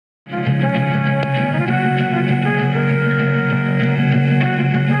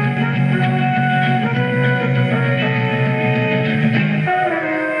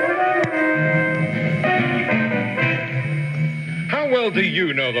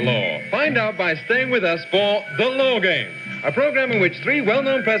the law. Find out by staying with us for The Law Game, a program in which three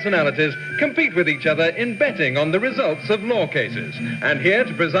well-known personalities compete with each other in betting on the results of law cases. And here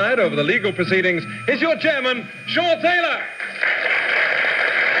to preside over the legal proceedings is your chairman, Shaw Taylor.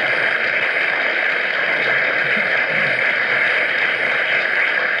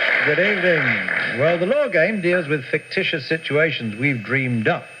 Good evening. Well, the law game deals with fictitious situations we've dreamed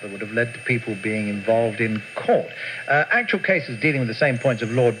up that would have led to people being involved in court. Actual cases dealing with the same points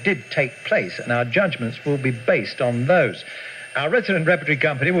of law did take place, and our judgments will be based on those. Our resident repertory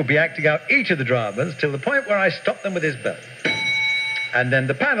company will be acting out each of the dramas till the point where I stop them with his bell. And then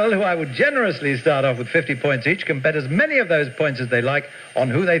the panel, who I would generously start off with 50 points each, can bet as many of those points as they like on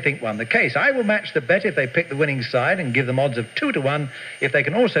who they think won the case. I will match the bet if they pick the winning side and give them odds of 2-1 if they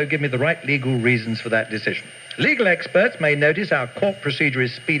can also give me the right legal reasons for that decision. Legal experts may notice our court procedure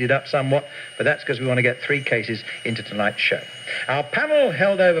is speeded up somewhat, but that's because we want to get 3 cases into tonight's show. Our panel,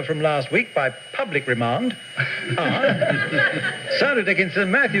 held over from last week by public remand, are Sandra,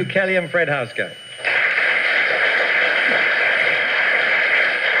 Dickinson, Mathew, Kelly and Fred Housgo.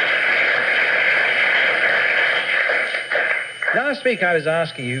 Last week I was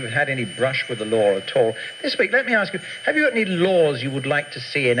asking you if you had any brush with the law at all. This week, let me ask you, have you got any laws you would like to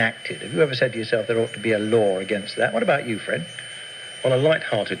see enacted? Have you ever said to yourself there ought to be a law against that? What about you, Fred? On a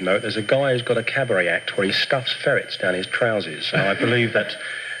light-hearted note, there's a guy who's got a cabaret act where he stuffs ferrets down his trousers. So I believe that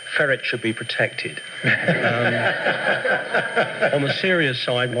ferrets should be protected. On the serious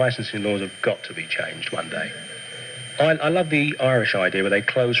side, licensing laws have got to be changed one day. I love the Irish idea where they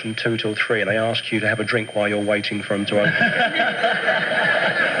close from 2 till 3 and they ask you to have a drink while you're waiting for them to open.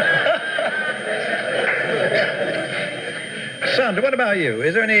 Sandra, what about you?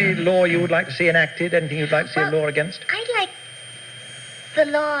 Is there any law you would like to see enacted? Anything you'd like to see a law against? I'd like the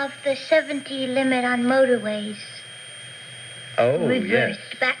law of the 70 limit on motorways. Oh, reversed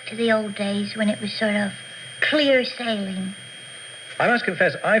yes. back to the old days when it was sort of clear sailing. I must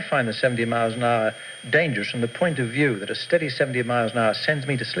confess, I find the 70 miles an hour dangerous from the point of view that a steady 70 miles an hour sends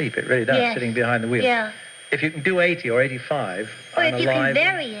me to sleep. It really does, Yes. sitting behind the wheel. Yeah. If you can do 80 or 85, Or I'm if you alive. can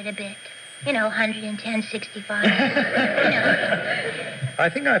vary it a bit. You know, 110, 65. I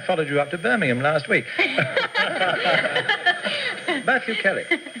think I followed you up to Birmingham last week. Matthew Kelly.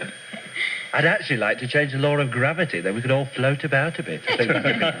 I'd actually like to change the law of gravity, then we could all float about a bit.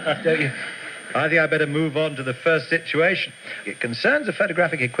 Don't you? I think I better move on to the first situation. It concerns a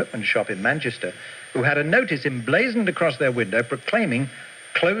photographic equipment shop in Manchester who had a notice emblazoned across their window proclaiming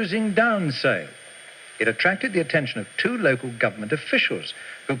closing down sale. It attracted the attention of 2 local government officials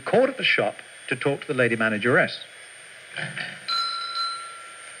who called at the shop to talk to the lady manageress.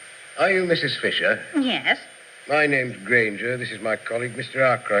 Are you Mrs. Fisher? Yes. My name's Granger. This is my colleague, Mr.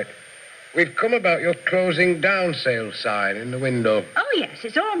 Arkwright. We've come about your closing down sale sign in the window. Oh, yes,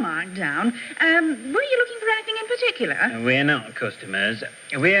 it's all marked down. Were you looking for anything in particular? We're not customers.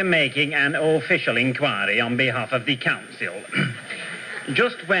 We're making an official inquiry on behalf of the council.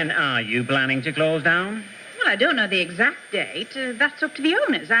 Just when are you planning to close down? Well, I don't know the exact date. That's up to the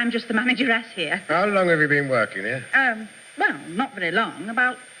owners. I'm just the manageress here. How long have you been working here? Well, not very long.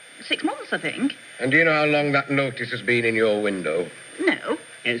 About 6 months, I think. And do you know how long that notice has been in your window? No.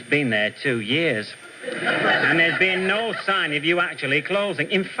 It's been there 2 years. And there's been no sign of you actually closing.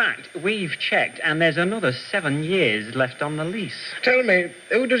 In fact, we've checked, and there's another 7 years left on the lease. Tell me,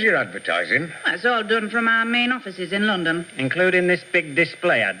 who does your advertising? Well, it's all done from our main offices in London. Including this big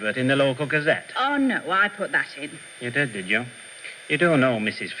display advert in the local Gazette. Oh, no, I put that in. You did you? You do know,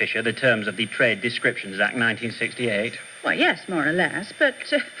 Mrs. Fisher, the terms of the Trade Descriptions Act 1968. Well, yes, more or less, but,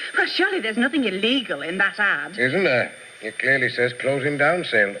 well, surely there's nothing illegal in that ad. Isn't there? It clearly says closing down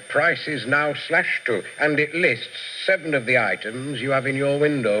sale. The price is now slashed to, and it lists 7 of the items you have in your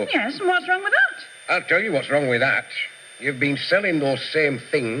window. Yes, and what's wrong with that? I'll tell you what's wrong with that. You've been selling those same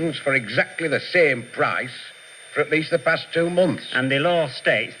things for exactly the same price for at least the past 2 months. And the law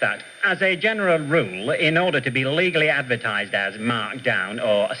states that, as a general rule, in order to be legally advertised as marked down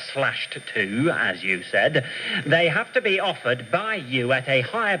or slashed to, as you said, they have to be offered by you at a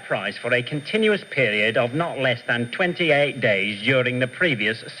higher price for a continuous period of not less than 28 days during the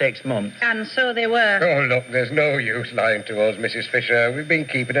previous 6 months. And so they were. Oh, look, there's no use lying to us, Mrs. Fisher. We've been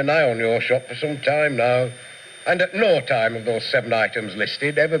keeping an eye on your shop for some time now. And at no time have those 7 items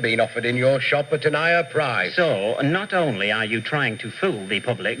listed ever been offered in your shop at an higher price. So, not only are you trying to fool the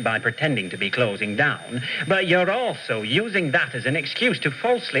public by pretending to be closing down, but you're also using that as an excuse to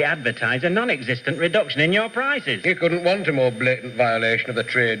falsely advertise a non-existent reduction in your prices. You couldn't want a more blatant violation of the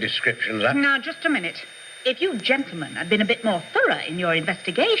Trade Descriptions Act. Now, just a minute. if you gentlemen had been a bit more thorough in your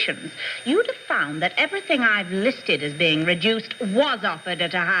investigations, you'd have found that everything I've listed as being reduced was offered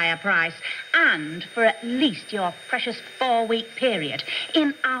at a higher price, and for at least your precious 4-week period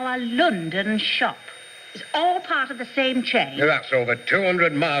in our London shop. It's all part of the same chain. Now, that's over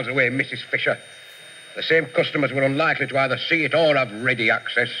 200 miles away, Mrs. Fisher. The same customers were unlikely to either see it or have ready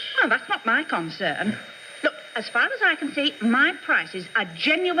access. Well, that's not my concern. Look, as far as I can see, my prices are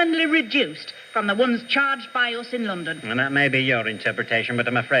genuinely reduced from the ones charged by us in London. And that may be your interpretation, but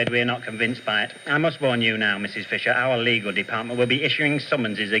I'm afraid we're not convinced by it. I must warn you now, Mrs. Fisher, our legal department will be issuing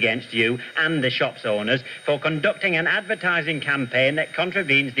summonses against you and the shop's owners for conducting an advertising campaign that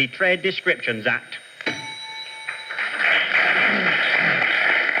contravenes the Trade Descriptions Act.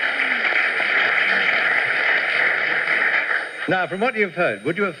 Now, from what you've heard,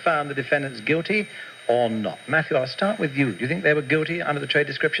 would you have found the defendants guilty or not? Matthew, I'll start with you. Do you think they were guilty under the Trade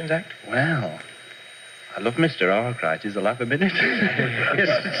Descriptions Act? Well, I love Mr. Arkwright. He's a laugh a minute.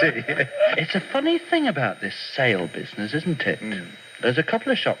 Yes, It's a funny thing about this sale business, isn't it? There's a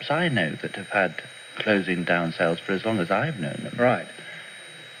couple of shops I know that have had closing down sales for as long as I've known them. Right.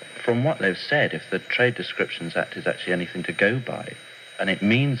 From what they've said, if the Trade Descriptions Act is actually anything to go by, and it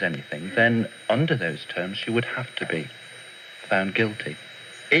means anything, then under those terms she would have to be found guilty.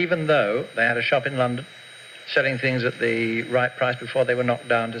 Even though they had a shop in London selling things at the right price before they were knocked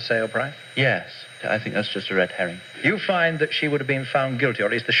down to sale price? Yes, I think that's just a red herring. You find that she would have been found guilty, or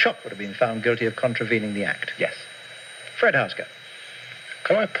at least the shop would have been found guilty of contravening the Act? Yes. Fred Housgo.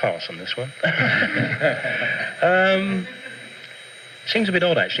 Can I pass on this one? Seems a bit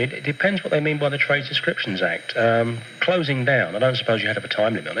odd, actually. It depends what they mean by the Trade Descriptions Act. Closing down, I don't suppose you had to have a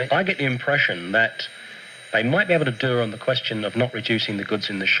time limit on it. I get the impression that they might be able to do her on the question of not reducing the goods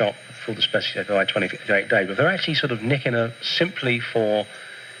in the shop for the specified 28 days, but they're actually sort of nicking her simply for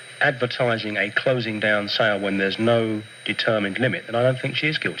advertising a closing down sale when there's no determined limit, then I don't think she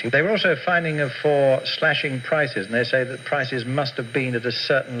is guilty. They were also finding her for slashing prices, and they say that prices must have been at a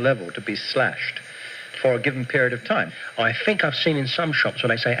certain level to be slashed for a given period of time. I think I've seen in some shops where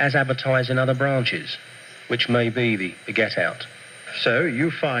they say as advertised in other branches, which may be the get out. So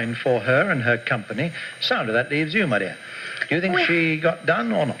you find for her and her company. Sandra, that leaves you, my dear. Do you think she got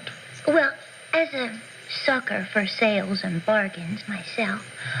done or not? Well, as a sucker for sales and bargains myself,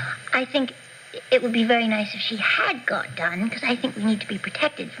 I think it would be very nice if she had got done, because I think we need to be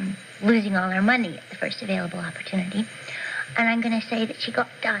protected from losing all our money at the first available opportunity. And I'm going to say that she got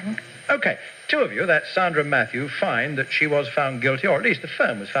done. Okay, two of you, that's Sandra and Mathew, find that she was found guilty, or at least the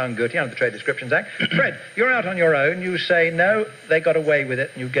firm was found guilty under the Trade Descriptions Act. Fred, you're out on your own. You say, no, they got away with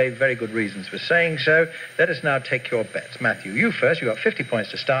it, and you gave very good reasons for saying so. Let us now take your bets. Mathew, you first. You got 50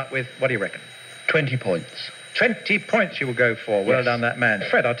 points to start with. What do you reckon? 20 points. 20 points you will go for. Well done, that man.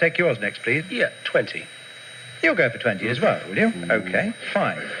 Fred, I'll take yours next, please. Yeah, 20. You'll go for 20 as well, will you? Okay,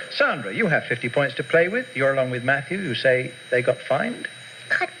 fine. Sandra, you have 50 points to play with. You're along with Mathew. You say they got fined.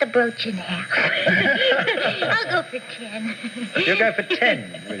 Cut the brooch in half. I'll go for 10. You'll go for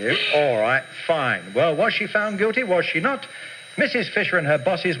 10, will you? All right, fine. Well, was she found guilty? Was she not? Mrs. Fisher and her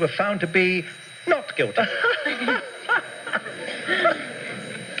bosses were found to be not guilty.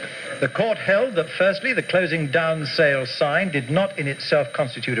 The court held that, firstly, the closing down sale sign did not in itself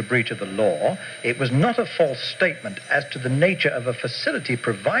constitute a breach of the law. It was not a false statement as to the nature of a facility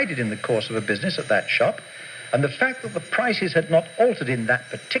provided in the course of a business at that shop. And the fact that the prices had not altered in that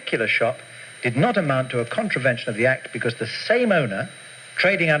particular shop did not amount to a contravention of the Act, because the same owner,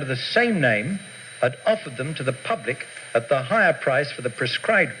 trading under the same name, had offered them to the public at the higher price for the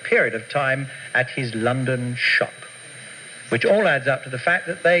prescribed period of time at his London shop, which all adds up to the fact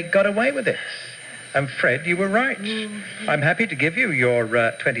that they got away with it. And Fred, you were right. I'm happy to give you your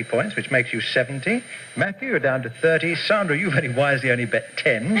 20 points, which makes you 70. Mathew, you're down to 30. Sandra, you very wisely only bet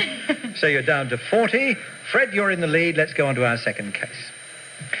 10. So you're down to 40. Fred, you're in the lead. Let's go on to our second case.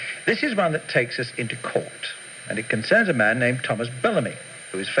 This is one that takes us into court, and it concerns a man named Thomas Bellamy,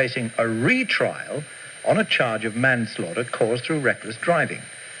 who is facing a retrial on a charge of manslaughter caused through reckless driving.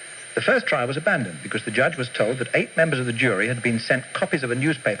 The first trial was abandoned because the judge was told that 8 members of the jury had been sent copies of a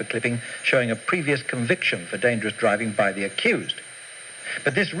newspaper clipping showing a previous conviction for dangerous driving by the accused.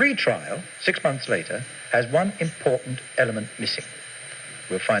 But this retrial, 6 months later, has one important element missing.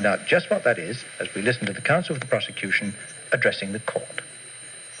 We'll find out just what that is as we listen to the counsel for the prosecution addressing the court.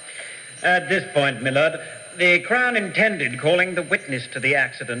 At this point, my lord, the Crown intended calling the witness to the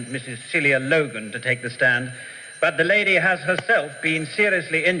accident, Mrs. Celia Logan, to take the stand, but the lady has herself been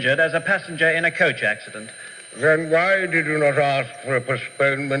seriously injured as a passenger in a coach accident. Then why did you not ask for a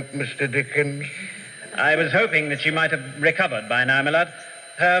postponement, Mr. Dickens? I was hoping that she might have recovered by now, my lord.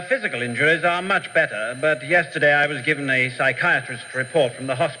 Her physical injuries are much better, but yesterday I was given a psychiatrist's report from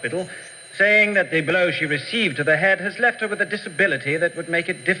the hospital saying that the blow she received to the head has left her with a disability that would make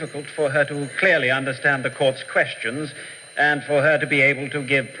it difficult for her to clearly understand the court's questions and for her to be able to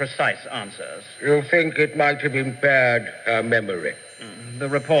give precise answers. You think it might have impaired her memory? The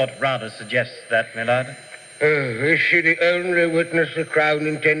report rather suggests that, my lord. Is she the only witness the Crown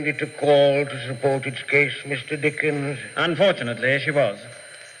intended to call to support its case, Mr. Dickens? Unfortunately, she was.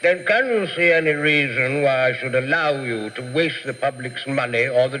 Then can you see any reason why I should allow you to waste the public's money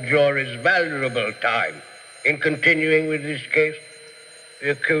or the jury's valuable time in continuing with this case?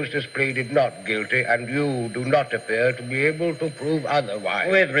 The accused has pleaded not guilty, and you do not appear to be able to prove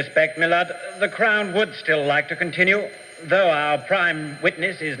otherwise. With respect, my lord, the Crown would still like to continue. Though our prime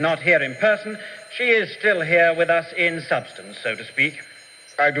witness is not here in person, she is still here with us in substance, so to speak.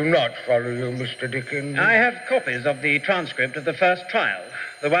 I do not follow you, Mr. Dickens. I have copies of the transcript of the first trial,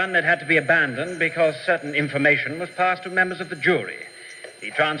 the one that had to be abandoned because certain information was passed to members of the jury. The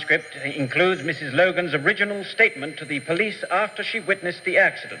transcript includes Mrs. Logan's original statement to the police after she witnessed the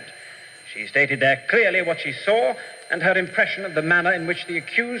accident. She stated there clearly what she saw and her impression of the manner in which the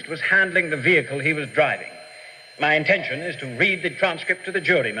accused was handling the vehicle he was driving. My intention is to read the transcript to the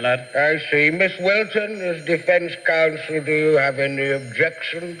jury, my lord. I see. Miss Welton, as defense counsel, do you have any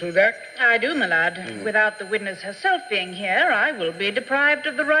objection to that? I do, my lord. Without the witness herself being here, I will be deprived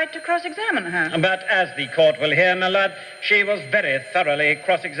of the right to cross-examine her. But as the court will hear, my lord, she was very thoroughly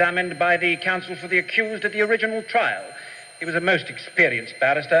cross-examined by the counsel for the accused at the original trial. He was a most experienced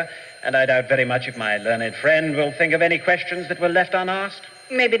barrister, and I doubt very much if my learned friend will think of any questions that were left unasked.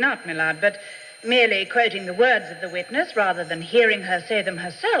 Maybe not, my lord, but merely quoting the words of the witness rather than hearing her say them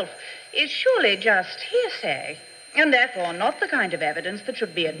herself is surely just hearsay, and therefore not the kind of evidence that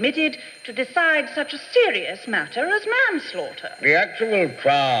should be admitted to decide such a serious matter as manslaughter. The actual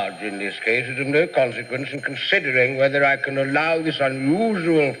charge in this case is of no consequence in considering whether I can allow this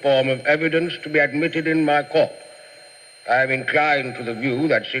unusual form of evidence to be admitted in my court. I am inclined to the view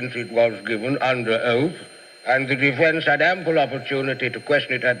that since it was given under oath, and the defense had ample opportunity to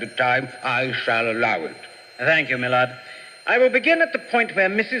question it at the time, I shall allow it. Thank you, my lord. I will begin at the point where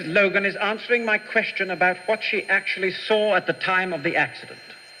Mrs. Logan is answering my question about what she actually saw at the time of the accident.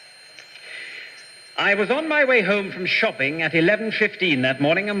 I was on my way home from shopping at 11:15 that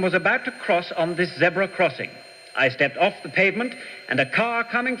morning and was about to cross on this zebra crossing. I stepped off the pavement, and a car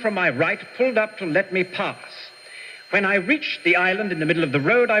coming from my right pulled up to let me pass. When I reached the island in the middle of the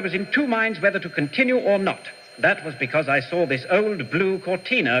road, I was in two minds whether to continue or not. That was because I saw this old blue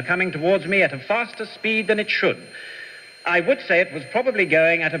Cortina coming towards me at a faster speed than it should. I would say it was probably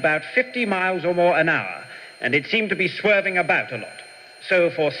going at about 50 miles or more an hour, and it seemed to be swerving about a lot. So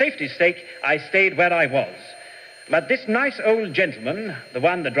for safety's sake, I stayed where I was. But this nice old gentleman, the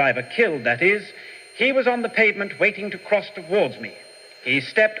one the driver killed, that is, he was on the pavement waiting to cross towards me. He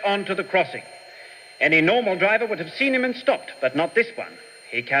stepped onto the crossing. Any normal driver would have seen him and stopped, but not this one.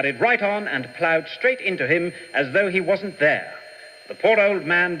 He carried right on and plowed straight into him as though he wasn't there. The poor old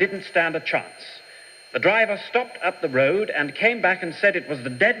man didn't stand a chance. The driver stopped up the road and came back and said it was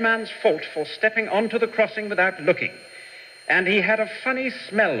the dead man's fault for stepping onto the crossing without looking. And he had a funny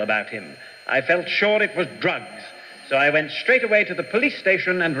smell about him. I felt sure it was drugs. So I went straight away to the police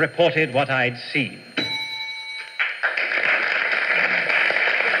station and reported what I'd seen.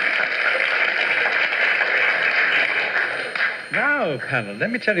 Now, panel, let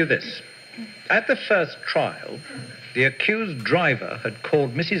me tell you this. At the first trial, the accused driver had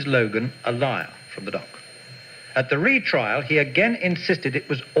called Mrs. Logan a liar from the dock. At the retrial, he again insisted it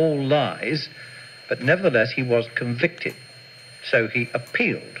was all lies, but nevertheless he was convicted. So he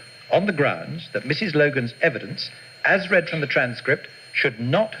appealed on the grounds that Mrs. Logan's evidence, as read from the transcript, should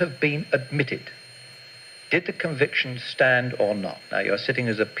not have been admitted. Did the conviction stand or not? Now, you're sitting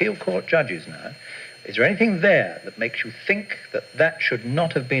as appeal court judges now. Is there anything there that makes you think that that should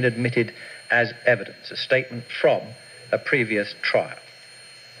not have been admitted as evidence, a statement from a previous trial?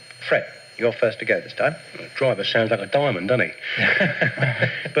 Fred, you're first to go this time. The driver sounds like a diamond, doesn't he?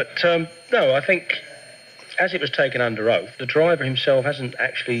 But, no, I think, as it was taken under oath, the driver himself hasn't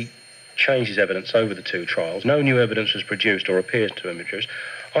actually changed his evidence over the two trials. No new evidence was produced or appears to have been produced.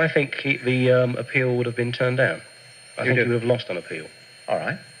 I think the appeal would have been turned down. I think he would have lost on appeal. All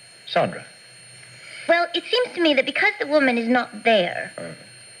right. Sandra. Well, it seems to me that because the woman is not there,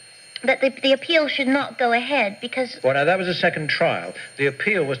 that the appeal should not go ahead because... Well, now, that was a second trial. The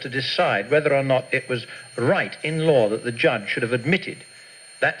appeal was to decide whether or not it was right in law that the judge should have admitted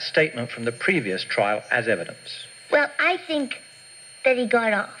that statement from the previous trial as evidence. Well, I think that he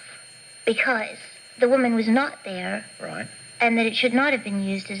got off because the woman was not there. Right. and that it should not have been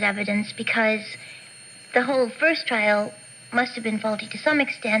used as evidence because the whole first trial must have been faulty to some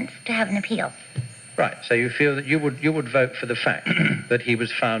extent to have an appeal. Right, so you feel that you would vote for the fact that he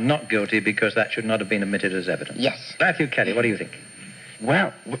was found not guilty because that should not have been admitted as evidence? Yes. Matthew Kelly, what do you think?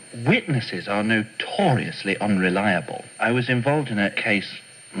 Well, witnesses are notoriously unreliable. I was involved in a case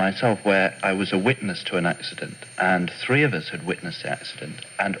myself where I was a witness to an accident, and 3 of us had witnessed the accident,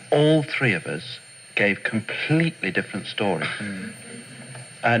 and all 3 of us gave completely different stories.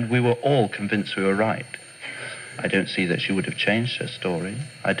 And we were all convinced we were right. I don't see that she would have changed her story.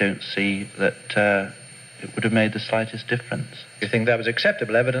 I don't see that it would have made the slightest difference. You think that was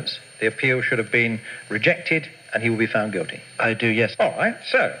acceptable evidence? The appeal should have been rejected and he will be found guilty? I do, yes. All right,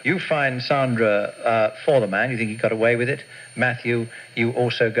 so you find Sandra for the man. You think he got away with it. Matthew, you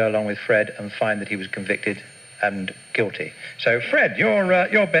also go along with Fred and find that he was convicted and guilty. So, Fred,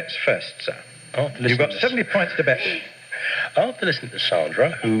 your bet's first, sir. You've got 70 points to bet. After listening to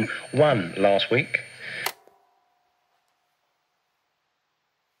Sandra, who won last week,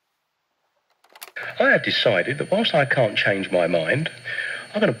 I have decided that whilst I can't change my mind,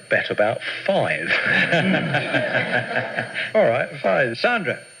 I'm going to bet about 5. All right, 5.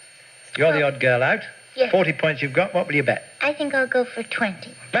 Sandra, you're the odd girl out. Yes. 40 points you've got. What will you bet? I think I'll go for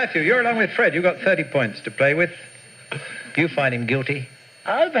 20. Matthew, you're along with Fred. You've got 30 points to play with. You find him guilty.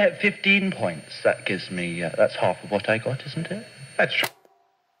 I'll bet 15 points. That gives me, that's half of what I got, isn't it? That's true.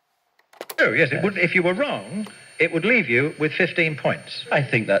 Oh, yes, it would. If you were wrong, it would leave you with 15 points. I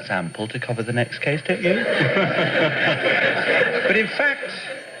think that's ample to cover the next case, don't you? But in fact,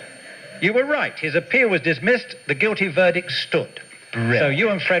 you were right. His appeal was dismissed. The guilty verdict stood. Brilliant. So you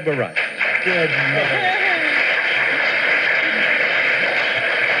and Fred were right. Good night.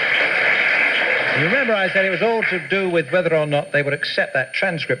 You remember I said it was all to do with whether or not they would accept that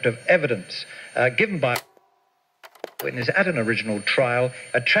transcript of evidence given by a witness at an original trial.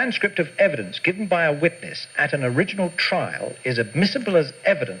 A transcript of evidence given by a witness at an original trial is admissible as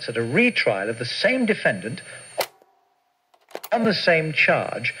evidence at a retrial of the same defendant on the same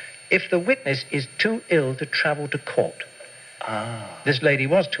charge if the witness is too ill to travel to court. This lady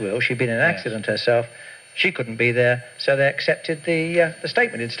was too ill. She'd been in an accident herself. She couldn't be there, so they accepted the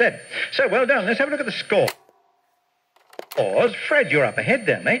statement instead. So, well done. Let's have a look at the score. Fred, you're up ahead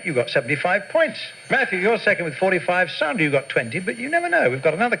there, mate. You've got 75 points. Matthew, you're second with 45. Sandra, you've got 20, but you never know. We've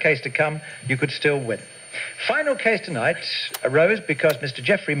got another case to come. You could still win. Final case tonight arose because Mr.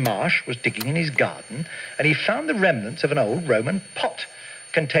 Geoffrey Marsh was digging in his garden and he found the remnants of an old Roman pot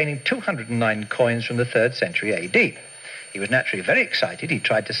containing 209 coins from the 3rd century A.D. He was naturally very excited. He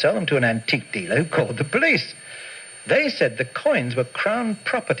tried to sell them to an antique dealer who called the police. They said the coins were crown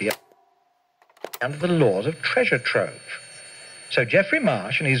property under the laws of treasure trove. So Geoffrey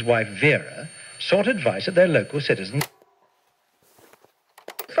Marsh and his wife Vera sought advice at their local citizens'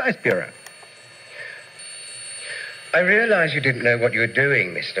 advice bureau. I realise you didn't know what you were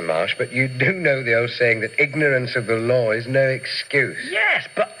doing, Mr. Marsh, but you do know the old saying that ignorance of the law is no excuse. Yes,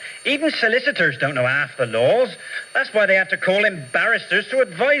 but even solicitors don't know half the laws. That's why they have to call in barristers to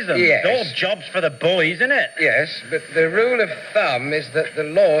advise them. Yes. It's all jobs for the boys, isn't it? Yes, but the rule of thumb is that the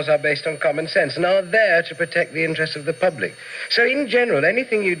laws are based on common sense and are there to protect the interests of the public. So in general,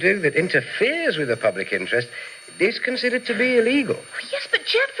 anything you do that interferes with the public interest is considered to be illegal. Yes, but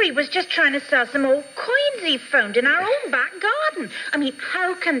Geoffrey was just trying to sell some old coins he found in our own back garden. I mean,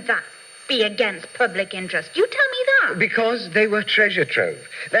 how can that be against public interest? You tell me that. Because they were treasure trove.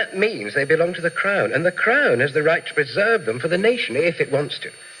 That means they belong to the Crown, and the Crown has the right to preserve them for the nation if it wants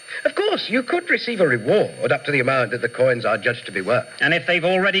to. Of course, you could receive a reward up to the amount that the coins are judged to be worth. And if they've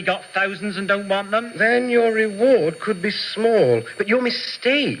already got thousands and don't want them? Then your reward could be small. But your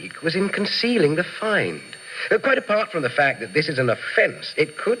mistake was in concealing the find. Quite apart from the fact that this is an offence,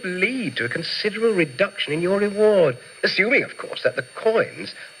 it could lead to a considerable reduction in your reward, assuming, of course, that the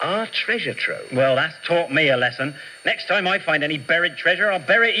coins are treasure trove. Well, that's taught me a lesson. Next time I find any buried treasure, I'll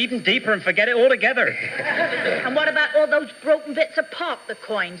bury it even deeper and forget it altogether. And what about all those broken bits of pot the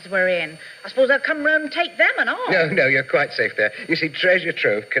coins were in? I suppose I'll come round and take them and all. No, you're quite safe there. You see, treasure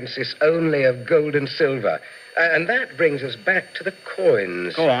trove consists only of gold and silver. And that brings us back to the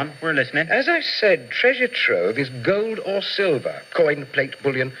coins. Go on, we're listening. As I said, treasure trove is gold or silver, coin, plate,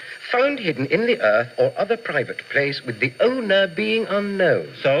 bullion, found hidden in the earth or other private place with the owner being unknown.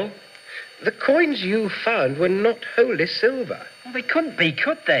 So? The coins you found were not wholly silver. Well, they couldn't be,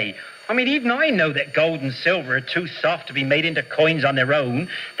 could they? I mean, even I know that gold and silver are too soft to be made into coins on their own.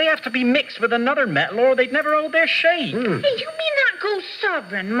 They have to be mixed with another metal or they'd never hold their shape. Hey, you mean that gold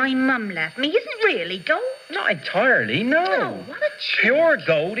sovereign my mum left me isn't really gold? Not entirely, no. Oh, what a cheat. Pure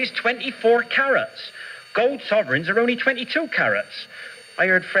gold is 24 carats. Gold sovereigns are only 22 carats. I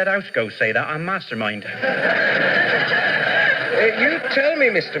heard Fred Housgo say that on Mastermind. You tell me,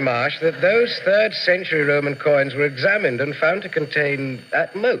 Mr. Marsh, that those 3rd century Roman coins were examined and found to contain,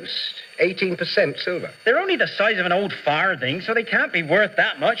 at most, 18% silver. They're only the size of an old farthing, so they can't be worth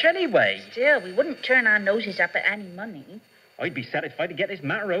that much anyway. Still, we wouldn't turn our noses up at any money. I'd be satisfied to get this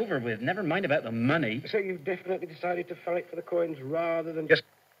matter over with. Never mind about the money. So you've definitely decided to fight for the coins rather than just